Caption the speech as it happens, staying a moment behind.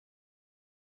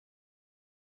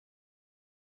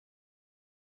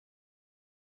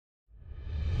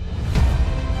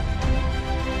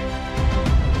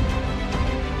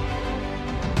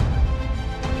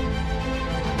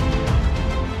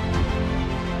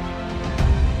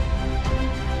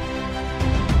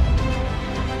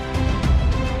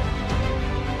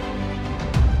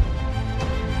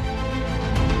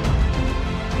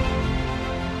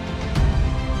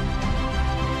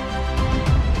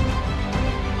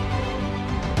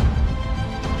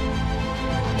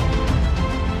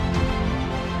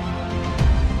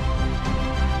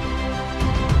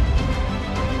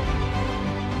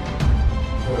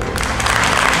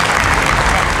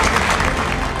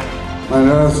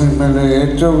സിനിമയിലെ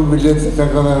ഏറ്റവും വലിയ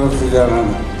തിരക്കഥാകൃത്തിലാണ്.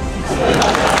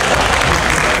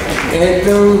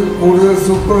 ഏറ്റവും കൂടുതൽ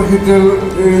സൂപ്പർ ഹിറ്റുകൾ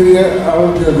എഴുതിയ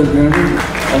ആൾക്ക് തന്നെയാണ്.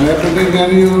 അതേപ്പറ്റി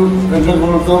ഞാൻ എൻ്റെ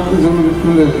കുളത്തോളം ഇത്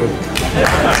വിളിക്കില്ലല്ലോ.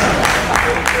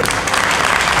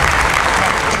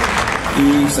 ഈ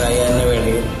സായാഹ്ന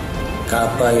വേളയിൽ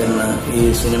കാപ്പ എന്ന ഈ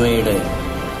സിനിമയുടെ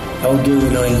ഔദ്യോഗിക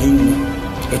ലോഞ്ചിങ്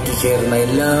എത്തിച്ചേർന്ന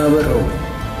എല്ലാവരും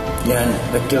ഞാൻ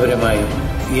വ്യക്തിപരമായും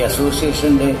ഈ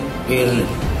അസോസിയേഷൻ്റെ പേരിൽ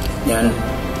ഞാൻ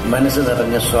മനസ്സ്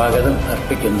നിറഞ്ഞ സ്വാഗതം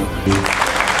അർപ്പിക്കുന്നു.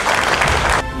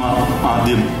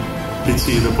 ആദ്യം പിച്ച്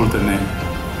ചെയ്തപ്പോൾ തന്നെ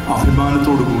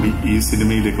അഭിമാനത്തോടു കൂടി ഈ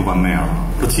സിനിമയിലേക്ക് വന്നയാളാണ്.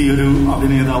 കൊച്ചി ഒരു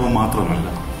അഭിനേതാവ് മാത്രമല്ല,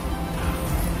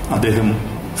 അദ്ദേഹം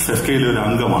ഫെഫ്കയിലെ ഒരു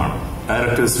അംഗമാണ്,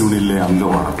 ഡയറക്ടേഴ്സ് യൂണിയനിലെ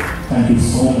അംഗമാണ്.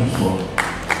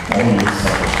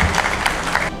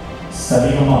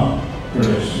 Saregama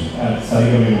production and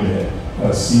Saregamയുടെ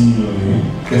സിഇഒയും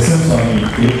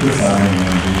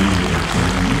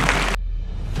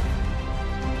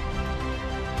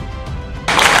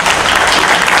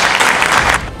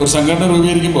ഒരു സംഘടന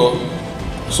രൂപീകരിക്കുമ്പോൾ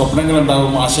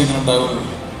സ്വപ്നങ്ങളുണ്ടാവും, ആശയങ്ങളുണ്ടാവും.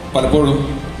 പലപ്പോഴും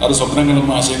അത് സ്വപ്നങ്ങളും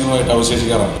ആശയങ്ങളുമായിട്ട്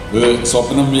അവശേഷിക്കാറാണ്. ഇത്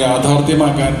സ്വപ്നം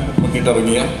യാഥാർത്ഥ്യമാക്കാൻ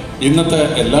മുന്നിട്ടിറങ്ങിയ ഇന്നത്തെ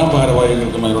എല്ലാ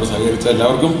ഭാരവാഹികൾക്കും അതിനോട് സഹകരിച്ച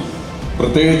എല്ലാവർക്കും,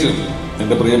 പ്രത്യേകിച്ചും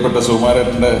എൻ്റെ പ്രിയപ്പെട്ട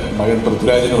സുകുമാരൻ്റെ മകൻ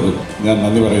പൃഥ്വിരാജിനോട് ഞാൻ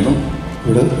നന്ദി പറയുന്നു.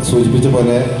 ഇവിടെ സൂചിപ്പിച്ച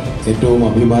പോലെ ഏറ്റവും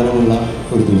അഭിമാനമുള്ള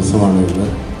ഒരു ദിവസമാണ് ഇന്ന്.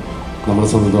 നമ്മളെ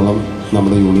സംബന്ധിച്ചോളം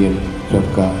നമ്മുടെ യൂണിയൻ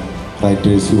ഫെഫ്ക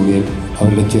റൈറ്റേഴ്സ് യൂണിയൻ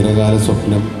അവരുടെ ചിരകാല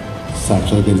സ്വപ്നം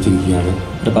സാക്ഷാത്കരിച്ചിരിക്കുകയാണ്.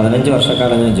 ഒരു 15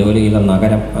 വർഷക്കാലം ഞാൻ ജോലി ചെയ്ത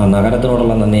നഗരം, ആ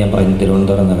നഗരത്തിനോടുള്ള നന്ദി ഞാൻ പറയുന്നു.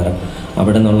 തിരുവനന്തപുരം നഗരം,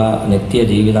 അവിടെ നിന്നുള്ള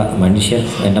നിത്യജീവിത മനുഷ്യർ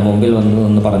എൻ്റെ മുമ്പിൽ വന്നു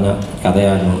എന്ന് പറഞ്ഞ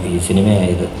കഥയായിരുന്നു ഈ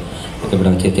സിനിമയായത്. ഇവിടെ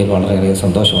വെച്ചെത്തിയതിൽ വളരെയേറെ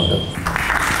സന്തോഷമുണ്ട്.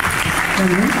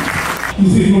 ഈ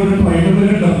സിനിമയുടെ ട്രെയിലർ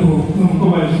കണ്ടപ്പോൾ നമുക്ക്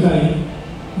മനസ്സിലായി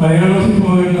മലയാള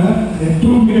സിനിമയുടെ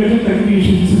ഏറ്റവും മികച്ച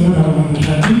ടെക്നീഷ്യൻസിനെ കാണുന്നുണ്ട്.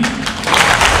 ഷാജി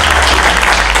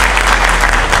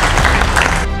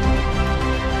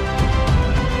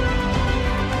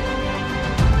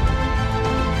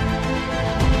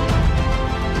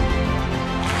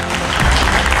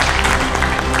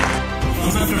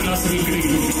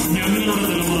ഞങ്ങളുടെ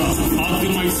തലമുറ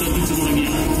ആദ്യമായി ശ്രദ്ധിച്ചു തുടങ്ങിയ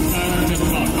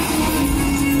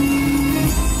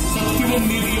സത്യവും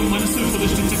നീതിയും മനസ്സിൽ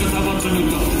പ്രതിഷ്ഠിച്ച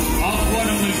കഥാപാത്രങ്ങൾക്ക്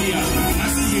ആഹ്വാനം നൽകിയ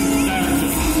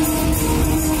ഡയറക്ടർ,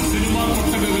 സിനിമാ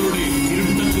കൊട്ടകകളുടെ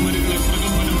ഇരുണ്ട ചുമരുകളെ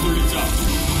പ്രകമ്പനം കൊള്ളിച്ച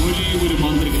ഒരേ ഒരു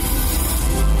മാന്ത്രികൻ.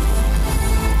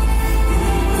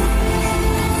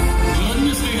 നിറഞ്ഞ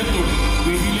സ്നേഹത്തോടെ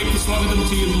വേദിയിലേക്ക് സ്വാഗതം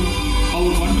ചെയ്യുന്നു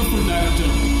അവർ വണ്ടർഫുൾ ഡയറക്ടർ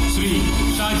ശ്രീ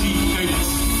ഷാജി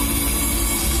കൈലാസ്.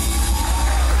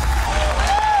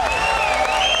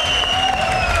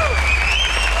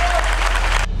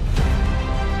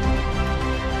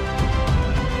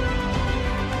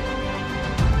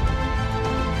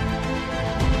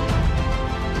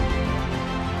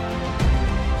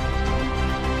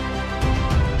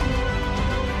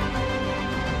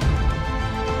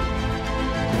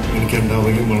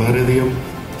 എനിക്കെന്തായാലും വളരെയധികം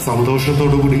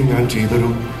സന്തോഷത്തോടുകൂടി ഞാൻ ചെയ്തൊരു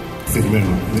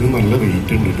സിനിമയാണ്. ഇതിന് നല്ല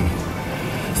വെയിറ്റ് ഉണ്ട് കേട്ടോ.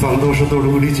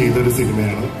 സന്തോഷത്തോടുകൂടി ചെയ്തൊരു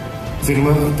സിനിമയാണ്. സിനിമ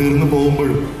തീർന്നു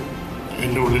പോകുമ്പോഴും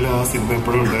എൻ്റെ ഉള്ളിൽ ആ സിനിമ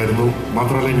എപ്പോഴും ഉണ്ടായിരുന്നു.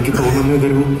 മാത്രമല്ല എനിക്ക് തോന്നുന്നത്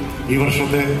ഇതൊരു ഈ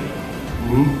വർഷത്തെ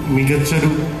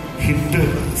മികച്ചൊരു ഹിറ്റ്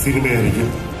സിനിമയായിരിക്കും.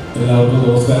 എല്ലാവർക്കും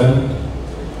നമസ്കാരം.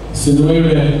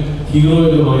 സിനിമയുടെ ഹീറോ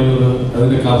എന്ന് പറയുന്നത്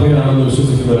അതിൻ്റെ കഥയാണെന്ന്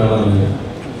വിശ്വസിക്കുന്ന ഒരാളാണ് ഞാൻ.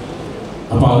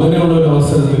 അപ്പം അങ്ങനെയുള്ള ഒരു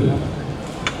അവസരത്തിൽ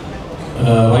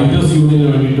റൈറ്റേഴ്സ് യൂണിയന്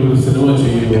വേണ്ടിയിട്ട് ഒരു സിനിമ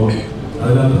ചെയ്യുമ്പോൾ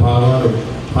അതിനകത്ത്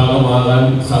ഭാഗമാകാൻ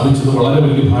സാധിച്ചത് വളരെ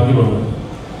വലിയ ഭാഗ്യമാണ്.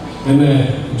 എന്നെ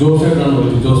ജോസേട്ടാണ്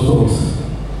വിളിച്ചത്, ജോസ് തോമസ്.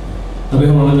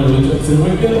 അദ്ദേഹമാണ് എന്നെ വിളിച്ചത്.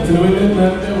 സിനിമയിൽ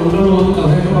നേരത്തെ ഉണ്ടെന്ന്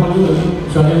കഥയൊക്കെ പറഞ്ഞു,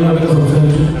 ഷാഹിമാരൊക്കെ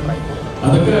സംസാരിച്ചു.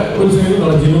 അതൊക്കെ ഒരു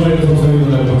സൈഡിലാണ് ജിനുമായിട്ട്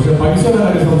സംസാരിക്കുന്നുണ്ടായിരുന്നു. പക്ഷെ പൈസയുടെ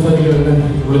കാര്യം സംസാരിക്കാൻ എന്നെ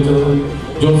വിളിച്ചത്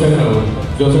ജോസേട്ടാണ്.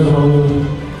 ജോസേട്ടൻ പറഞ്ഞത്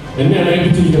എന്നെയാണ്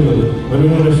ഏൽപ്പിച്ചിരിക്കുന്നത്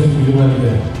റെമ്യൂണറേഷൻ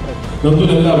തീരുമാനിക്കാൻ.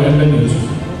 നന്ദുനെന്താ വേണ്ടെന്ന് ചോദിച്ചു.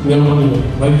 ഞാൻ പറഞ്ഞു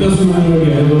റൈറ്റേഴ്സ് യൂണിയന് വേണ്ടി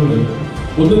ആയതുകൊണ്ട്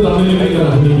ഒന്നും തന്നില്ലെങ്കിൽ ഞാൻ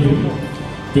അഭിനയിക്കും,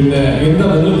 പിന്നെ എന്താ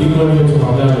നിങ്ങൾ തീരുമാനിക്കാൻ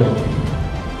പറഞ്ഞാലോ.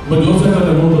 അപ്പൊ ജോസേട്ടൻ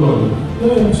എന്നോട് പറഞ്ഞു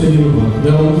ശരിയെന്ന് പറഞ്ഞു.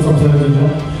 ഞാൻ ഒന്നും സംസാരിച്ചില്ല.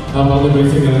 ആ പറഞ്ഞ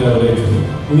പൈസയ്ക്ക് ഞാൻ അഭിനയിച്ചത്.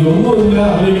 ഇനി ഒന്നുമില്ല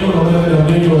അഭിനയിക്കണം, വളരെ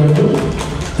അഭിനയിക്കുമായിട്ട്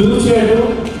തീർച്ചയായിട്ടും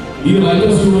ഈ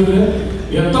റൈറ്റേഴ്സ് യൂണിയന്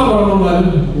എത്ര പണം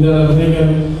വന്നാലും ഞാൻ അഭിനയിക്കാൻ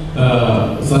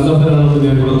സന്നദ്ധനാണെന്ന്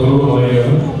ഞാൻ ഇവിടെ തുറന്നു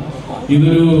പറയുകയാണ്.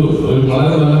 ഇതൊരു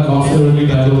വളരെ നല്ല കോസിന്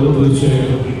വേണ്ടിയിട്ടായതുകൊണ്ട്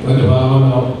തീർച്ചയായിട്ടും അതിൻ്റെ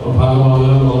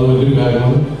ഭാഗമാകാൻ വലിയൊരു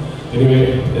കാര്യമാണ്. എനിവേ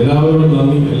എല്ലാവരോടും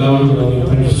നന്ദി, എല്ലാവർക്കും നന്ദി.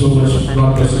 Thank you so much.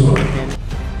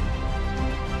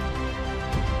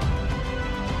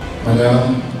 Malayalam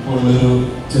ഉള്ളൊരു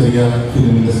ചെറിയ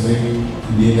ഫിലിം ഇൻഡസ്ട്രി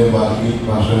ഇന്ത്യയിലെ ബാക്കി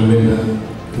ഭാഷകളിലേക്ക്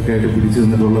ഒക്കെ ആയിട്ട് പിടിച്ചു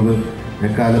നിന്നിട്ടുള്ളത്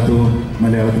എക്കാലത്തും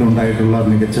മലയാളത്തിലുണ്ടായിട്ടുള്ള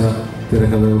മികച്ച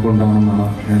തിരക്കഥകൾ കൊണ്ടാണെന്നാണ്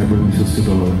ഞാനെപ്പോഴും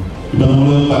വിശ്വസിച്ചിട്ടുള്ളത്. ഇപ്പം നമ്മൾ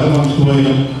പല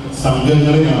സംസ്കൃതിയിലും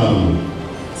സംഘങ്ങളെ കാണാറുണ്ട്.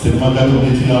 സിനിമാക്കാർ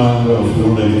ഒന്നിച്ച് കാണാനുള്ള അവസരം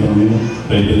ഉണ്ടായിരുന്നു.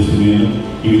 റൈറ്റേഴ്സ് യൂണിയനും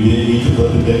ഈ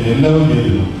ചിത്രത്തിൻ്റെ എല്ലാ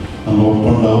വിജയത്തിലും നമ്മൾ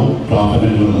ഒപ്പമുണ്ടാവും.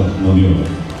 പ്രാർത്ഥനകളുടെ നദിയുണ്ട്.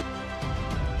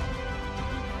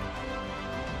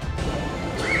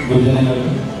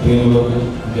 ഗുരുജനങ്ങൾക്ക്, പ്രിയമുള്ളവർക്ക്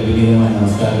എൻ്റെ വിനീതമായ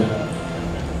നമസ്കാരം.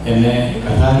 എന്നെ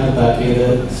കഥാകൃത്താക്കിയത്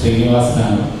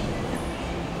ശ്രീനിവാസനാണ്.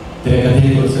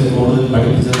 തിരക്കഥയെക്കുറിച്ച് കൂടുതൽ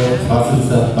പഠിപ്പിച്ചത് ഫാസിൽ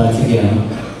സാർ പാച്ചിക്കയാണ്.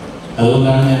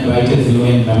 അതുകൊണ്ടാണ് ഞാൻ റൈറ്റേഴ്സ്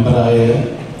യൂണിയൻ മെമ്പറായത്.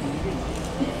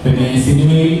 പിന്നെ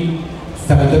സിനിമയിൽ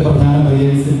സ്ഥലത്തെ പ്രധാന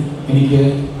പരിചയത്തിൽ എനിക്ക്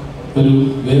ഒരു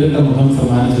വേറിട്ട മുഖം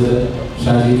സമ്മാനിച്ചത്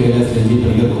ഷാജി, കൈലാസ്, രഞ്ജി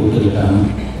പണിക്കർ കൂട്ടുകെട്ടാണ്.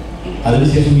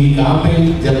 അതിനുശേഷം ഈ കാപ്പയിൽ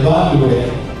ജബ്ബാറിലൂടെ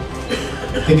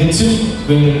തികച്ചും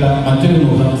വേറിട്ട മറ്റൊരു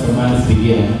മുഖം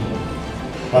സമ്മാനിച്ചിരിക്കുകയാണ്.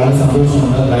 വളരെ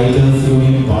സന്തോഷമുണ്ട്. റൈറ്റേഴ്സ്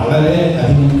യൂണിയൻ വളരെ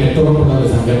അധികം കെട്ടുറപ്പുള്ള ഒരു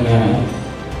സംഘടനയാണ്.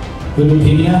 ഒരു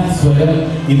ഭിന്ന സ്വരം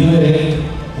ഇതുവരെ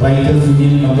റൈറ്റേഴ്സ്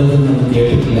യൂണിയൻ മെമ്പേഴ്സിൽ നിന്ന്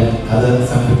കേട്ടിട്ടില്ല. അത്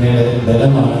സംഘടനയുടെ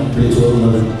ബലമാണ്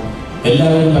വിളിച്ചോതുന്നത്.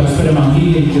 എല്ലാവരും പരസ്പരം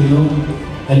അംഗീകരിക്കുന്നു.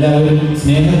 എല്ലാവരും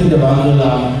സ്നേഹത്തിന്റെ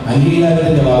വാക്കുകളാണ്,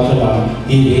 അംഗീകാരത്തിന്റെ വാക്കുകളാണ്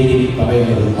ഈ വേദിയിൽ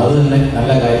പറയുന്നത്. അത് തന്നെ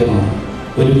നല്ല കാര്യമാണ്.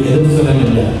 ഒരു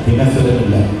എതിർസ്വരമില്ല,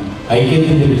 ഭിന്നസ്വരമില്ല,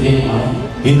 ഐക്യത്തിന്റെ വിജയമാണ്.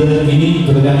 ഇത് ഇനി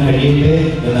തുടരാൻ കഴിയട്ടെ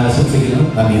എന്ന് ആശംസിക്കുന്നു.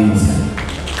 നന്ദി, നമസ്കാരം.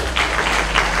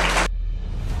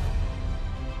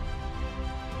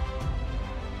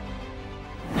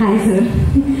 Hi sir.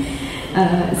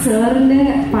 സാറിൻ്റെ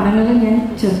പടങ്ങൾ ഞാൻ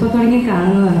ചെറുപ്പം തുടങ്ങി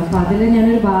കാണുന്നതാണ്. അപ്പോൾ അതിൽ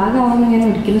ഞാനൊരു ഭാഗമാവുമെന്ന് ഞാൻ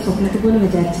ഒരിക്കലും സ്വപ്നത്തിൽ പോലും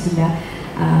വിചാരിച്ചിട്ടില്ല.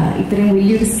 ഇത്രയും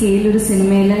വലിയൊരു സ്കെയിലൊരു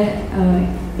സിനിമയിൽ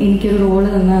എനിക്കൊരു റോള്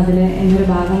തന്ന് അതിൽ എന്നൊരു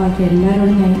ഭാഗമാക്കി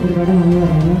എല്ലാവരോടും ഞാൻ ഒരുപാട് നന്ദി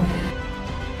പറയുന്നു.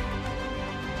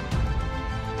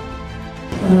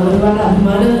 ഒരുപാട്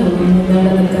അഭിമാനം തോന്നുന്നു ഇവിടെ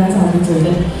നിൽക്കാൻ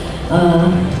സാധിച്ചത്.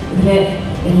 ഇതിലെ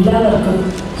എല്ലാവർക്കും,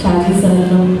 ഷാജി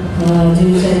സാറിനും,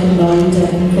 ജിനു ചേട്ടനും, ഡോൾവിൻ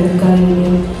ചേട്ടനും, ഫെഫ്ക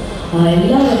യൂണിയൻ,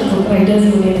 എല്ലാവർക്കും, റൈറ്റേഴ്സ്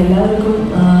യൂണിയൻ, എല്ലാവർക്കും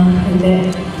എൻ്റെ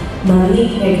നന്ദി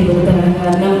രേഖപ്പെടുത്തുകയാണ്.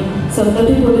 കാരണം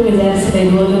സ്വപ്നത്തിൽ പോലും വിചാരിച്ചില്ല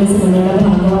ഇതുപോലൊരു സിനിമയുടെ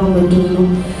ഭാഗമാകാൻ പറ്റുന്നു.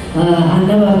 അന്ന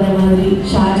പറഞ്ഞ മാതിരി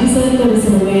ഷാജി സാറിൻ്റെ ഒരു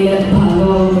സിനിമയിൽ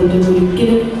ഭാഗമാകാൻ പറ്റുന്നു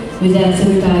ഒരിക്കലും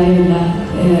വിചാരിച്ചൊരു കാര്യമില്ല.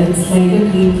 It's like A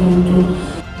dream come true.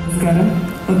 നമസ്കാരം.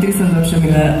 ഒത്തിരി സന്തോഷം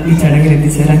ഇന്ന് ഈ ചടങ്ങിൽ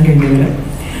എത്തിച്ചേരാൻ കഴിഞ്ഞതിൽ.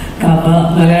 കാപ്പ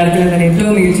മലയാളത്തിലെ തന്നെ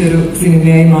ഏറ്റവും മികച്ചൊരു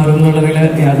സിനിമയായി മാറും എന്നുള്ളതിൽ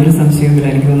യാതൊരു സംശയവുമില്ല.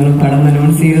 എനിക്ക് തോന്നുന്നു പടം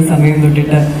അനൗൺസ് ചെയ്ത സമയം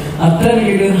തൊട്ടിട്ട് അത്ര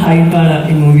വലിയൊരു ഹൈപ്പാണ്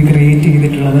ഈ മൂവി ക്രിയേറ്റ്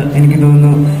ചെയ്തിട്ടുള്ളത്. എനിക്ക്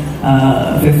തോന്നുന്നു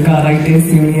ഫെഫ്ക റൈറ്റേഴ്സ്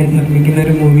യൂണിയൻ നിർമ്മിക്കുന്ന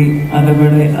ഒരു മൂവി,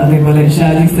 അതേപോലെ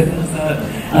ഷാജി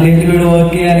അദ്ദേഹത്തിലൂടെ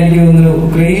വർക്ക് ചെയ്യാൻ എനിക്ക് തോന്നുന്നു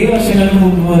കുറേ വർഷങ്ങൾക്ക്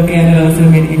മുമ്പ് വർക്ക് ചെയ്യാനൊരു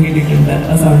അവസരം എനിക്ക് കിട്ടിയിട്ടുണ്ട്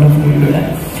സൗണ്ട് ഓഫ് മൂവിയിലൂടെ.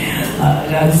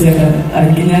 രാജശേഖർ,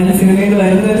 എനിക്ക് ഞാൻ സിനിമയിൽ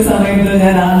വരുന്ന ഒരു സമയത്ത്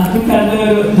ഞാൻ ആർക്കും കണ്ട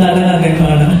ഒരു നടൻ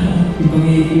അദ്ദേഹമാണ്. ഇപ്പം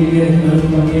ഈ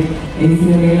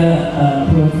സിനിമയിൽ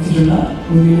പ്രവർത്തിച്ചിട്ടുള്ള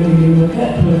മൂവിയിലൊക്കെ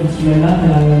പ്രവർത്തിച്ചിട്ടുള്ള എല്ലാ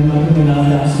കലാകാരന്മാർക്കും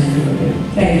എല്ലാവരുടെ ആശംസകളൊക്കെ.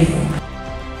 Thank you sir.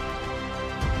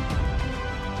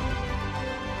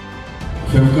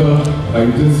 FEFKA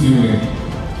writers union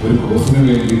ഒരു കോഴ്സിന്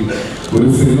വേണ്ടി ഒരു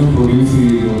സിനിമ പ്രൊഡ്യൂസ്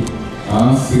ചെയ്യുന്നു, ആ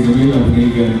സിനിമയിൽ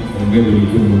അഭിനയിക്കാൻ എന്നെ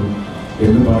വിളിക്കുന്നു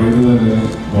എന്ന് പറയുന്നത് തന്നെ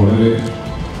വളരെ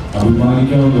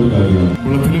അഭിമാനിക്കാവുന്ന ഒരു കാര്യമാണ്.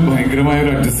 കുളത്തിൽ ഭയങ്കരമായ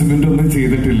ഒരു അഡ്ജസ്റ്റ്മെന്റ് ഒന്നും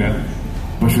ചെയ്തിട്ടില്ല.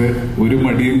 പക്ഷെ ഒരു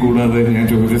മടിയും കൂടാതെ ഞാൻ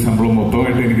ചോദിച്ച ശമ്പളം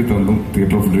മൊത്തമായിട്ട് എനിക്ക് തന്നു.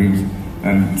 Theatre of dreams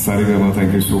and Saregama,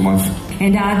 thank you so much.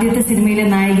 എന്റെ ആദ്യത്തെ സിനിമയിലെ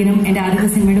നായകനും എന്റെ ആദ്യത്തെ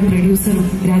സിനിമയുടെ പ്രൊഡ്യൂസറും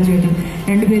രാജുവേട്ടും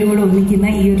രണ്ടുപേരും കൂടെ ഒന്നിക്കുന്ന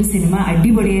ഈ ഒരു സിനിമ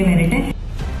അടിപൊളിയായി വരട്ടെ.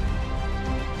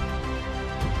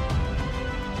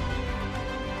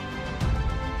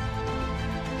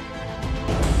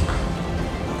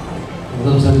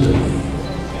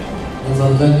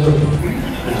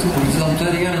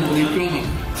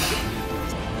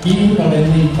 ഈ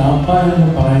കടലിൽ ഈ കാപ്പ എന്ന്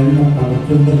പറയുന്ന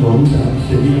പടത്തിന്റെ ലോഞ്ചാണ്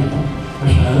ശരിയാണ്.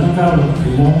 പക്ഷെ അതിനേക്കാളും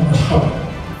എല്ലാം കഷ്ടം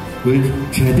ഒരു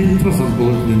ചരിത്ര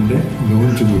സംഭവത്തിൻ്റെ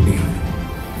ലോഞ്ച് കൂടിയാണ്.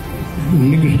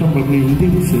 ഉണ്ണികൃഷ്ണൻ പറഞ്ഞ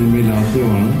ഇന്ത്യൻ സിനിമയിൽ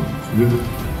ആദ്യമാണ് ഒരു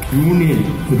യൂണിയൻ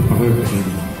ഒരു പടം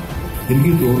പറയുന്നത്.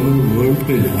 എനിക്ക് തോന്നുന്നത്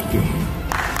വേൾഡിൽ ആദ്യമാണ്.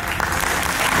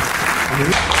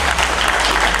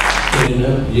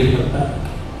 പ്രിയപ്പെട്ട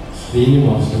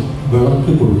ശ്രീനിവാസൻ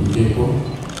വിളക്ക് കൊടുത്തിയപ്പോൾ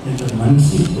എൻ്റെ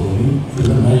മനസ്സിൽ തോന്നി ഇത്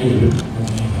നല്ലൊരു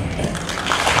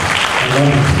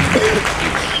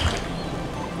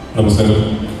നമസ്കാരം.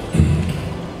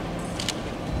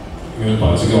 ഇങ്ങനെ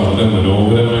പാച്ചിക്ക് വളരെ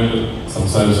മനോഹരമായിട്ട്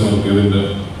സംസാരിച്ച് നോക്കിയതിൻ്റെ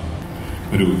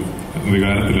ഒരു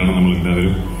വികാരത്തിലാണ്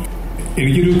നമ്മളെല്ലാവരും.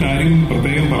 എനിക്കൊരു കാര്യം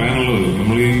പ്രത്യേകം പറയാനുള്ളത്,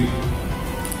 നമ്മൾ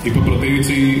ഇപ്പൊ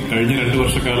പ്രത്യേകിച്ച് ഈ കഴിഞ്ഞ 2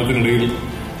 വർഷക്കാലത്തിനിടയിൽ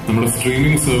നമ്മുടെ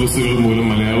സ്ട്രീമിംഗ് സർവീസുകൾ മൂലം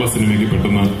മലയാള സിനിമയ്ക്ക്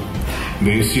പെട്ടെന്ന്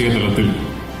ദേശീയ തലത്തിൽ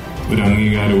ഒരു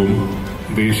അംഗീകാരവും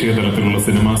ദേശീയ തലത്തിലുള്ള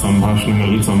സിനിമാ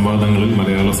സംഭാഷണങ്ങളിൽ, സംവാദങ്ങളിൽ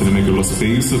മലയാള സിനിമയ്ക്കുള്ള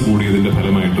സ്പേസ് കൂടിയതിന്റെ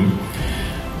ഫലമായിട്ടും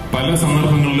പല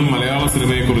സന്ദർഭങ്ങളിലും മലയാള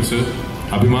സിനിമയെക്കുറിച്ച്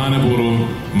അഭിമാനപൂർവ്വം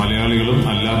മലയാളികളും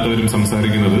അല്ലാത്തവരും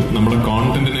സംസാരിക്കുന്നത് നമ്മുടെ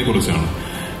കോണ്ടന്റിനെ കുറിച്ചാണ്.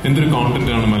 എന്തൊരു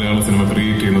കോണ്ടന്റാണ് മലയാള സിനിമ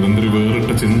ക്രിയേറ്റ് ചെയ്യുന്നത്, എന്തൊരു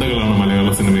വേറിട്ട ചിന്തകളാണ് മലയാള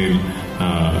സിനിമയിൽ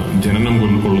ജനനം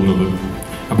കൊള്ളുന്നത്.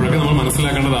 അപ്പോഴൊക്കെ നമ്മൾ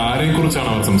മനസ്സിലാക്കേണ്ടത് ആരെക്കുറിച്ചാണ്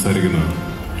അവർ സംസാരിക്കുന്നത്.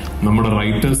 നമ്മുടെ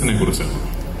റൈറ്റേഴ്സിനെ കുറിച്ചാണ്,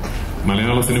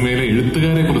 മലയാള സിനിമയിലെ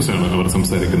എഴുത്തുകാരെ കുറിച്ചാണ് അവർ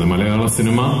സംസാരിക്കുന്നത്. മലയാള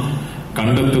സിനിമ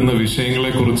കണ്ടെത്തുന്ന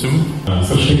വിഷയങ്ങളെക്കുറിച്ചും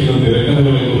സൃഷ്ടിക്കുന്ന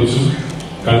തിരക്കഥകളെ കുറിച്ചും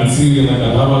കൺസീവ് ചെയ്യുന്ന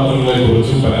കഥാപാത്രങ്ങളെ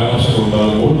കുറിച്ചും പരാമർശങ്ങൾ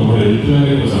ഉണ്ടാകുമ്പോൾ നമ്മുടെ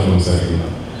എഴുത്തുകാരെ കുറിച്ചാണ്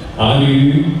സംസാരിക്കുന്നത്. ആ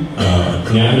രീതിയിൽ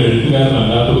ഞാൻ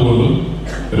എഴുത്തുകാരനല്ലാത്തത് കൊണ്ടും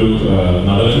ഒരു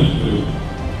നടനും ഒരു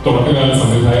തുടക്കകാല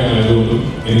സംവിധായകനായതുകൊണ്ടും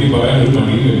എനിക്ക് പറയാൻ ഒരു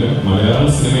മടിയുമില്ല. മലയാള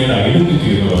സിനിമയുടെ ഐഡന്റിറ്റി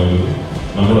എന്ന് പറയുന്നത്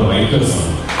നമ്മുടെ റൈറ്റേഴ്സാണ്.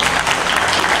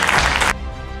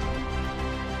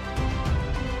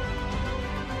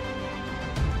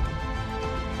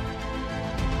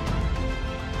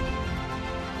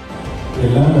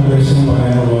 എല്ലാ മെമ്പേഴ്സിനും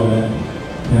പറയാനുള്ള പോലെ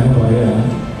ഞാൻ പറയുകയാണ്,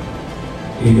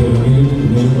 ഇത്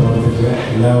മുന്നിൽ പ്രവർത്തിച്ച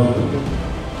എല്ലാവർക്കും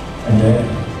എൻ്റെ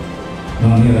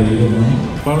നന്ദി അറിയിക്കുന്നു.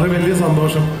 വളരെ വലിയ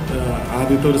സന്തോഷം.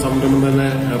 ആദ്യത്തെ ഒരു സംരംഭം തന്നെ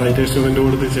റൈറ്റേഴ്സ് യൂണിയൻ്റെ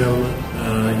കൂടെ ചേർന്ന്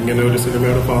ഇങ്ങനെ ഒരു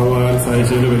സിനിമയുടെ ഭാഗമാകാൻ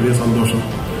സാധിച്ചതിൽ വലിയ സന്തോഷം.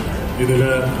 ഇതിൽ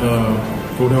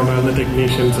കൂടെ ഉണ്ടായിരുന്ന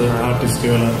ടെക്നീഷ്യൻസ്,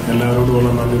 ആർട്ടിസ്റ്റുകൾ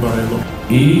എല്ലാവരോടുമുള്ള നന്ദി പറയുന്നു.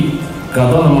 ഈ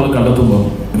കഥ നമ്മൾ കണ്ടെത്തുമ്പോൾ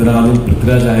ഇതിനാദ്യം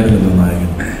പൃഥ്വിരാജ് ആയിരുന്നു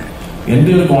നായകൻ.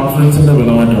 എൻ്റെ ഒരു കോൺഫിഡൻസിന്റെ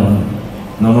ഫലമായിട്ടാണ്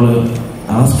നമ്മൾ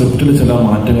ആ സ്ക്രിപ്റ്റിൽ ചില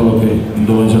മാറ്റങ്ങളൊക്കെ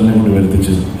ഇന്ദുവഞ്ചനെ കൂടി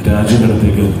വരുത്തിച്ച് രാജുവിന്റെ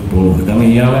അടുത്തേക്ക് പോകുന്നത്. കാരണം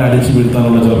ഇയാളെ അടിച്ചു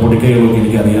വീഴ്ത്താനുള്ള ചില പൊടിക്കൈകളൊക്കെ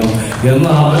എനിക്കറിയാം എന്ന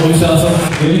ആത്മവിശ്വാസം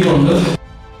എനിക്കുണ്ട്.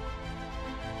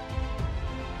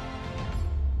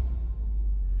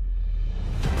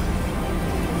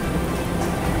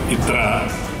 ഇത്ര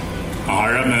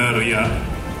ആഴമേറിയ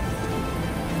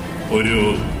ഒരു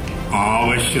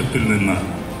ആവശ്യത്തിൽ നിന്ന്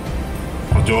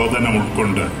പ്രചോദനം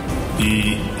ഉൾക്കൊണ്ട് ഈ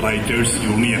റൈറ്റേഴ്സ്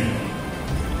യൂണിയൻ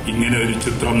ഇങ്ങനെ ഒരു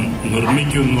ചിത്രം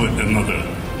നിർമ്മിക്കുന്നു എന്നത്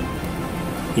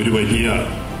ഒരു വലിയ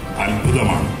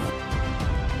അത്ഭുതമാണ്.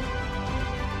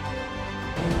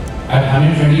 At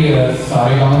 120 years,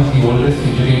 Saregama is the oldest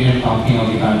entertainment company of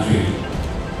the country.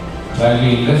 While we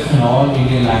invest in all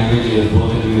Indian languages,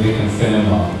 both in music and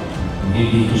cinema,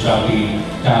 Hindi, Gujarati,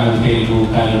 Tamil, Telugu,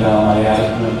 Kannada,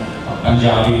 Malayalam,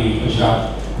 Punjabi, Gujarati,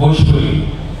 Bhojpuri.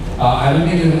 I don't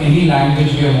think there's any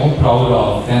language we are more proud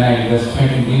of than our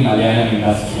investment in the Malayalam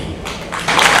industry.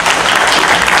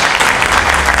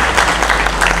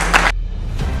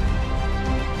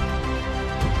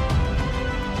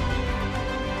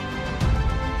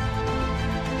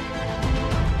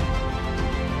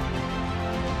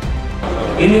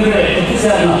 ഇന്നിവിടെ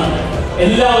എത്തിച്ചേർന്ന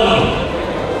എല്ലാവർക്കും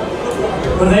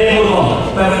ഹൃദയപൂർവ്വം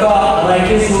FEFKA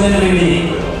writers യൂണിയന് വേണ്ടി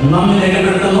നന്ദി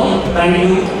രേഖപ്പെടുത്തുന്നു. Thank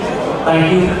you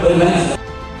very much.